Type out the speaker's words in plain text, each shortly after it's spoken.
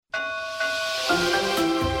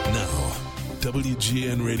Now,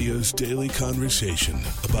 WGN Radio's daily conversation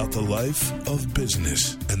about the life of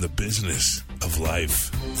business and the business of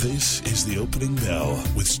life. This is The Opening Bell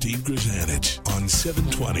with Steve Grzanich on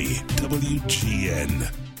 720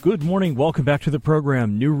 WGN. Good morning. Welcome back to the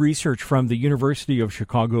program. New research from the University of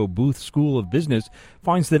Chicago Booth School of Business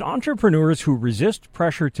finds that entrepreneurs who resist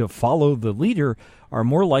pressure to follow the leader are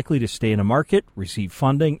more likely to stay in a market, receive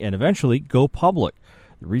funding, and eventually go public.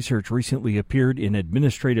 The research recently appeared in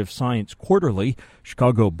Administrative Science Quarterly.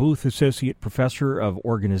 Chicago Booth Associate Professor of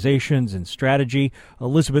Organizations and Strategy,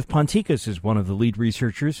 Elizabeth Ponticus, is one of the lead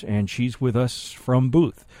researchers, and she's with us from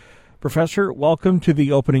Booth. Professor, welcome to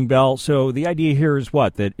the Opening Bell. So the idea here is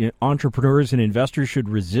what? That entrepreneurs and investors should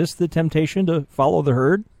resist the temptation to follow the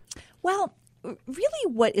herd? Well, really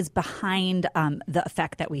what is behind the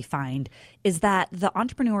effect that we find is that the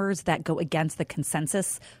entrepreneurs that go against the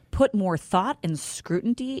consensus put more thought and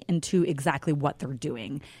scrutiny into exactly what they're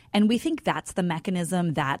doing. And we think that's the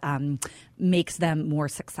mechanism that makes them more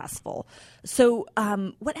successful. So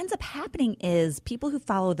what ends up happening is people who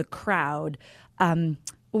follow the crowd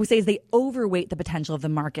what we say is they overweight the potential of the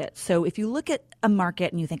market. So if you look at a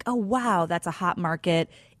market and you think, oh, wow, that's a hot market.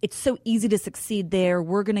 It's so easy to succeed there.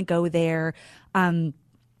 We're going to go there.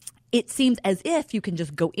 It seems as if you can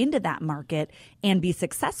just go into that market and be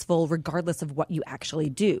successful regardless of what you actually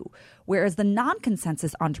do. Whereas the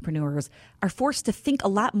non-consensus entrepreneurs are forced to think a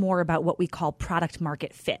lot more about what we call product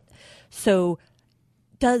market fit. So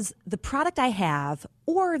does the product I have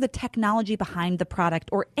or the technology behind the product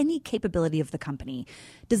or any capability of the company,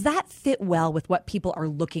 does that fit well with what people are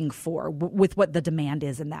looking for, with what the demand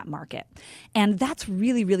is in that market? And that's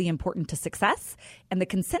really, really important to success. And the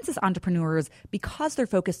consensus entrepreneurs, because they're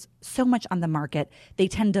focused so much on the market, they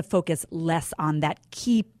tend to focus less on that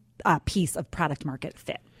key piece of product market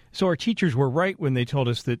fit. So our teachers were right when they told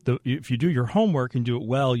us that if you do your homework and do it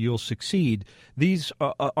well, you'll succeed. These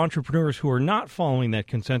entrepreneurs who are not following that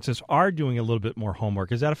consensus are doing a little bit more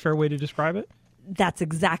homework. Is that a fair way to describe it? That's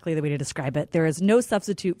exactly the way to describe it. There is no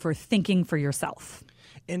substitute for thinking for yourself.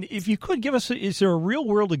 And if you could give us, is there a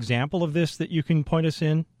real-world example of this that you can point us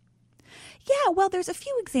in? Yeah, well, there's a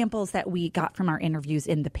few examples that we got from our interviews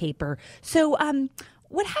in the paper. So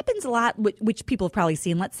what happens a lot, which people have probably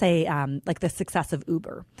seen, let's say like the success of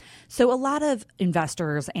Uber. So a lot of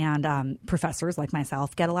investors and professors like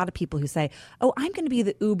myself get a lot of people who say, oh, I'm going to be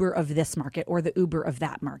the Uber of this market or the Uber of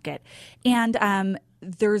that market. And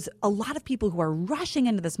there's a lot of people who are rushing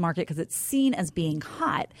into this market because it's seen as being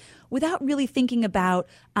hot without really thinking about,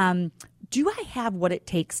 do I have what it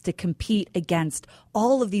takes to compete against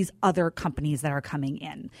all of these other companies that are coming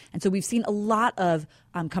in? And so we've seen a lot of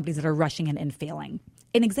companies that are rushing in and failing.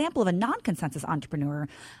 An example of a non-consensus entrepreneur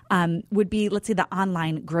would be, let's say, the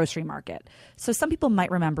online grocery market. So some people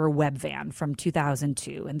might remember Webvan from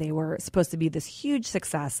 2002, and they were supposed to be this huge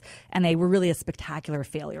success, and they were really a spectacular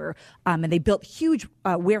failure. And they built huge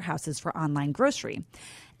warehouses for online grocery.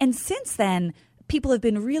 And since then, people have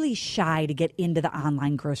been really shy to get into the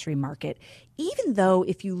online grocery market, even though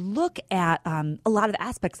if you look at a lot of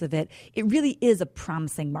aspects of it, it really is a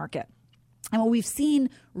promising market. And what we've seen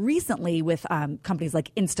recently with companies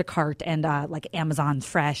like Instacart and like Amazon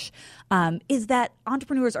Fresh is that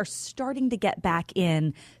entrepreneurs are starting to get back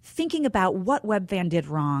in, thinking about what Webvan did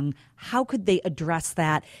wrong, how could they address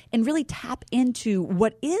that, and really tap into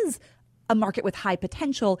what is a market with high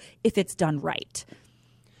potential if it's done right.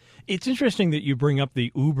 It's interesting that you bring up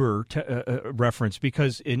the Uber reference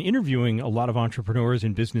because in interviewing a lot of entrepreneurs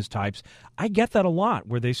and business types, I get that a lot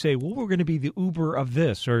where they say, well, we're going to be the Uber of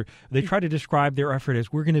this, or they try to describe their effort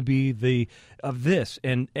as we're going to be the of this.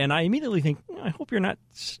 And I immediately think, I hope you're not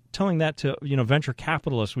telling that to venture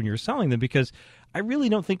capitalists when you're selling them, because I really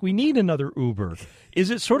don't think we need another Uber.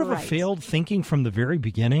 Is it sort of a failed thinking from the very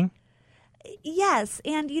beginning? Yes.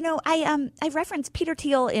 And, I referenced Peter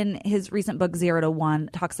Thiel in his recent book, 0 to 1,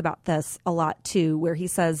 talks about this a lot, too, where he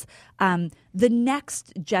says the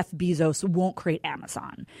next Jeff Bezos won't create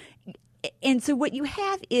Amazon. And so what you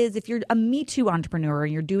have is if you're a Me Too entrepreneur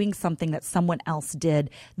and you're doing something that someone else did,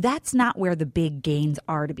 that's not where the big gains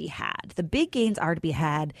are to be had. The big gains are to be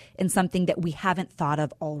had in something that we haven't thought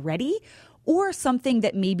of already, or something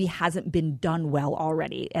that maybe hasn't been done well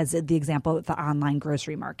already, as the example of the online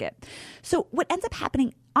grocery market. So what ends up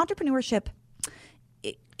happening, entrepreneurship,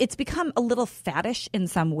 it's become a little faddish in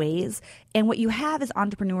some ways. And what you have is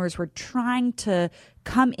entrepreneurs who are trying to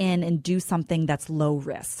come in and do something that's low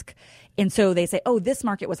risk. And so they say, oh, this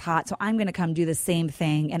market was hot, so I'm going to come do the same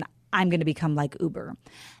thing, and I'm going to become like Uber.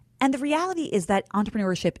 And the reality is that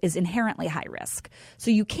entrepreneurship is inherently high risk. So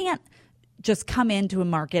you can't just come into a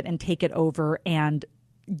market and take it over and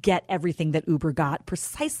get everything that Uber got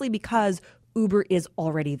precisely because Uber is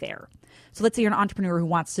already there. So let's say you're an entrepreneur who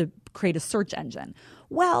wants to create a search engine.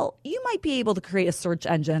 Well, you might be able to create a search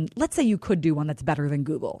engine. Let's say you could do one that's better than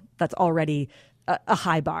Google. That's already a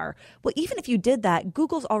high bar. Well, even if you did that,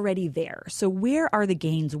 Google's already there. So where are the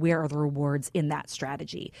gains? Where are the rewards in that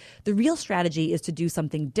strategy? The real strategy is to do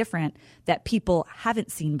something different that people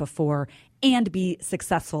haven't seen before and be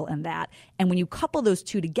successful in that. And when you couple those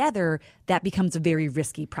two together, that becomes a very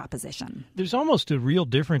risky proposition. There's almost a real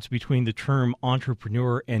difference between the term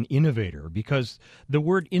entrepreneur and innovator, because the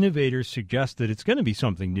word innovator suggests that it's going to be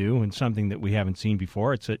something new and something that we haven't seen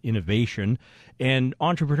before. It's an innovation. And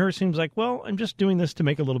entrepreneur seems like, well, I'm just doing this to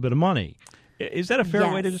make a little bit of money. Is that a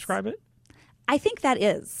fair way to describe it? I think that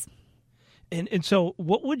is. And so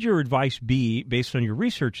what would your advice be, based on your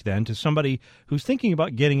research then, to somebody who's thinking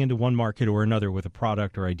about getting into one market or another with a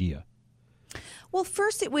product or idea? Well,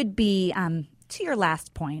 first it would be, to your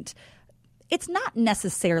last point, it's not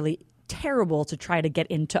necessarily terrible to try to get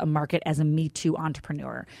into a market as a Me Too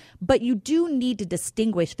entrepreneur, but you do need to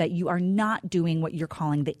distinguish that you are not doing what you're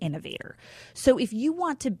calling the innovator. So if you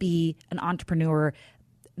want to be an entrepreneur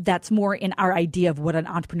that's more in our idea of what an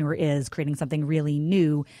entrepreneur is, creating something really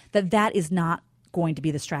new, that is not going to be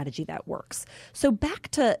the strategy that works. So back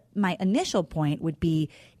to my initial point would be,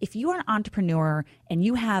 if you are an entrepreneur and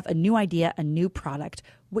you have a new idea, a new product,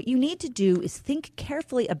 what you need to do is think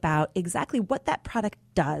carefully about exactly what that product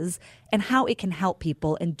does and how it can help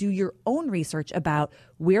people, and do your own research about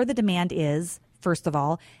where the demand is, first of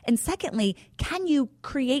all. And secondly, can you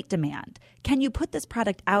create demand? Can you put this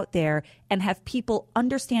product out there and have people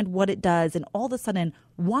understand what it does and all of a sudden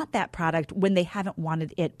want that product when they haven't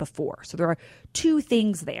wanted it before? So there are two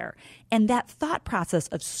things there. And that thought process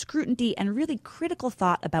of scrutiny and really critical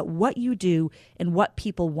thought about what you do and what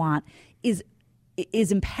people want is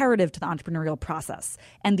imperative to the entrepreneurial process.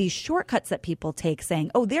 And these shortcuts that people take, saying,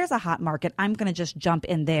 oh, there's a hot market, I'm going to just jump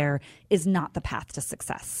in there, is not the path to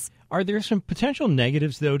success. Are there some potential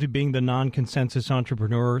negatives, though, to being the non-consensus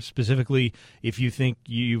entrepreneur, specifically if you think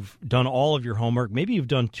you've done all of your homework? Maybe you've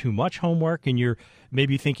done too much homework and you're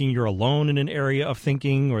maybe thinking you're alone in an area of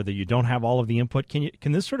thinking, or that you don't have all of the input.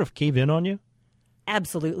 Can this sort of cave in on you?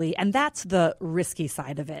 Absolutely. And that's the risky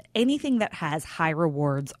side of it. Anything that has high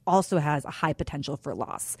rewards also has a high potential for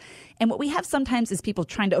loss. And what we have sometimes is people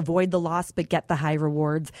trying to avoid the loss but get the high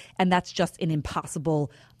rewards. And that's just an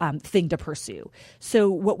impossible thing to pursue. So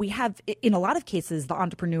what we have in a lot of cases, the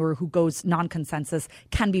entrepreneur who goes non-consensus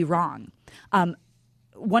can be wrong.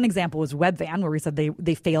 One example was Webvan, where we said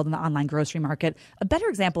they failed in the online grocery market. A better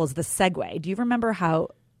example is the Segway. Do you remember how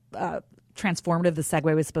transformative the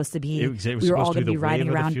Segway was supposed to be? We were all going to be riding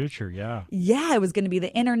around. The future, yeah. Yeah, it was going to be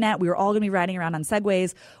the internet. We were all going to be riding around on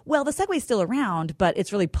Segways. Well, the Segway's still around, but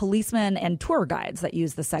it's really policemen and tour guides that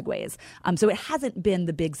use the Segways. So it hasn't been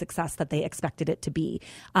the big success that they expected it to be.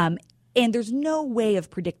 And there's no way of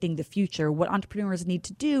predicting the future. What entrepreneurs need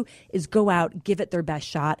to do is go out, give it their best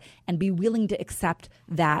shot, and be willing to accept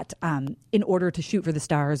that in order to shoot for the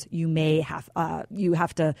stars, you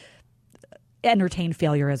have to entertain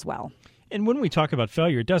failure as well. And when we talk about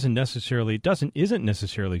failure, it isn't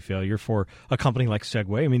necessarily failure for a company like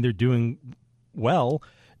Segway. I mean, they're doing well,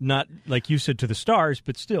 not like you said to the stars,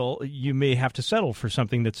 but still you may have to settle for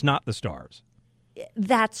something that's not the stars.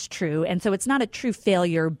 That's true. And so it's not a true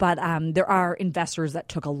failure, but there are investors that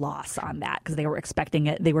took a loss on that because they were expecting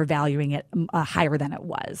it, they were valuing it higher than it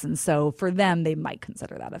was. And so for them, they might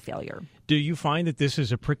consider that a failure. Do you find that this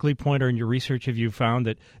is a prickly point, or in your research have you found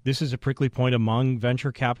that this is a prickly point among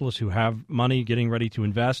venture capitalists who have money getting ready to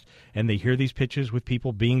invest, and they hear these pitches with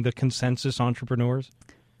people being the consensus entrepreneurs?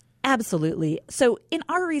 Absolutely. So in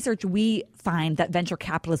our research, we find that venture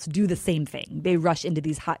capitalists do the same thing. They rush into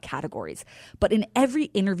these hot categories. But in every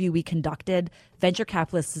interview we conducted, venture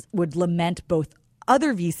capitalists would lament both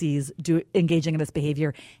other VCs engaging in this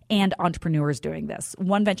behavior and entrepreneurs doing this.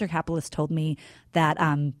 One venture capitalist told me that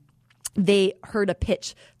they heard a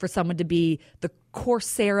pitch for someone to be the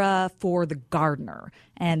Coursera for the gardener.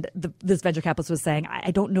 And this venture capitalist was saying,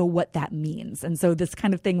 I don't know what that means. And so this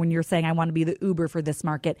kind of thing, when you're saying, I want to be the Uber for this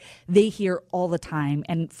market, they hear all the time.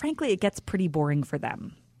 And frankly, it gets pretty boring for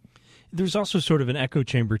them. There's also sort of an echo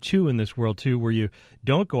chamber, too, in this world, too, where you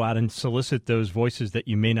don't go out and solicit those voices that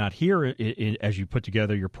you may not hear as you put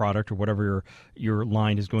together your product or whatever your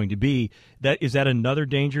line is going to be. Is that another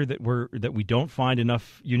danger, that we don't find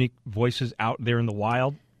enough unique voices out there in the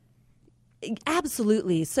wild?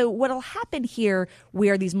 Absolutely. So what will happen here,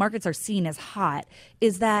 where these markets are seen as hot,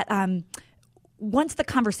 is that once the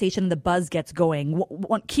conversation, the buzz gets going,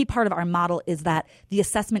 one key part of our model is that the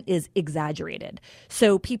assessment is exaggerated.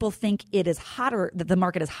 So people think it is hotter, that the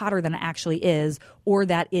market is hotter than it actually is, or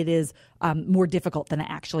that it is more difficult than it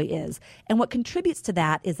actually is. And what contributes to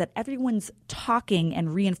that is that everyone's talking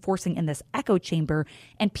and reinforcing in this echo chamber,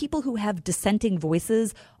 and people who have dissenting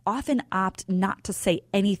voices often opt not to say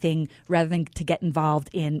anything rather than to get involved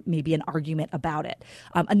in maybe an argument about it.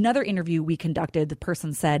 Another interview we conducted, the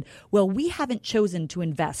person said, well, we haven't chosen to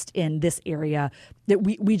invest in this area that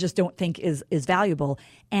we just don't think is valuable.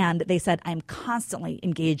 And they said, I'm constantly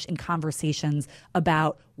engaged in conversations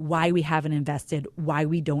about why we haven't invested, why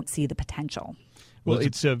we don't see the potential. Well,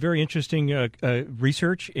 it's a very interesting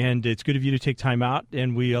research, and it's good of you to take time out,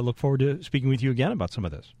 and we look forward to speaking with you again about some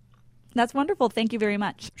of this. That's wonderful. Thank you very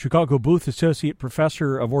much. Chicago Booth Associate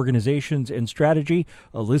Professor of Organizations and Strategy,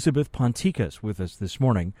 Elizabeth Ponticus, with us this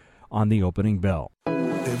morning on The Opening Bell.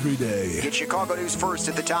 Every day. Get Chicago news first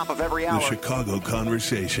at the top of every hour. The Chicago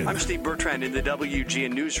Conversation. I'm Steve Bertrand in the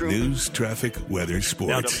WGN Newsroom. News, traffic, weather,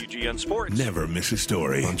 sports. Now WGN Sports. Never miss a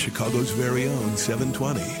story on Chicago's very own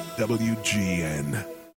 720 WGN.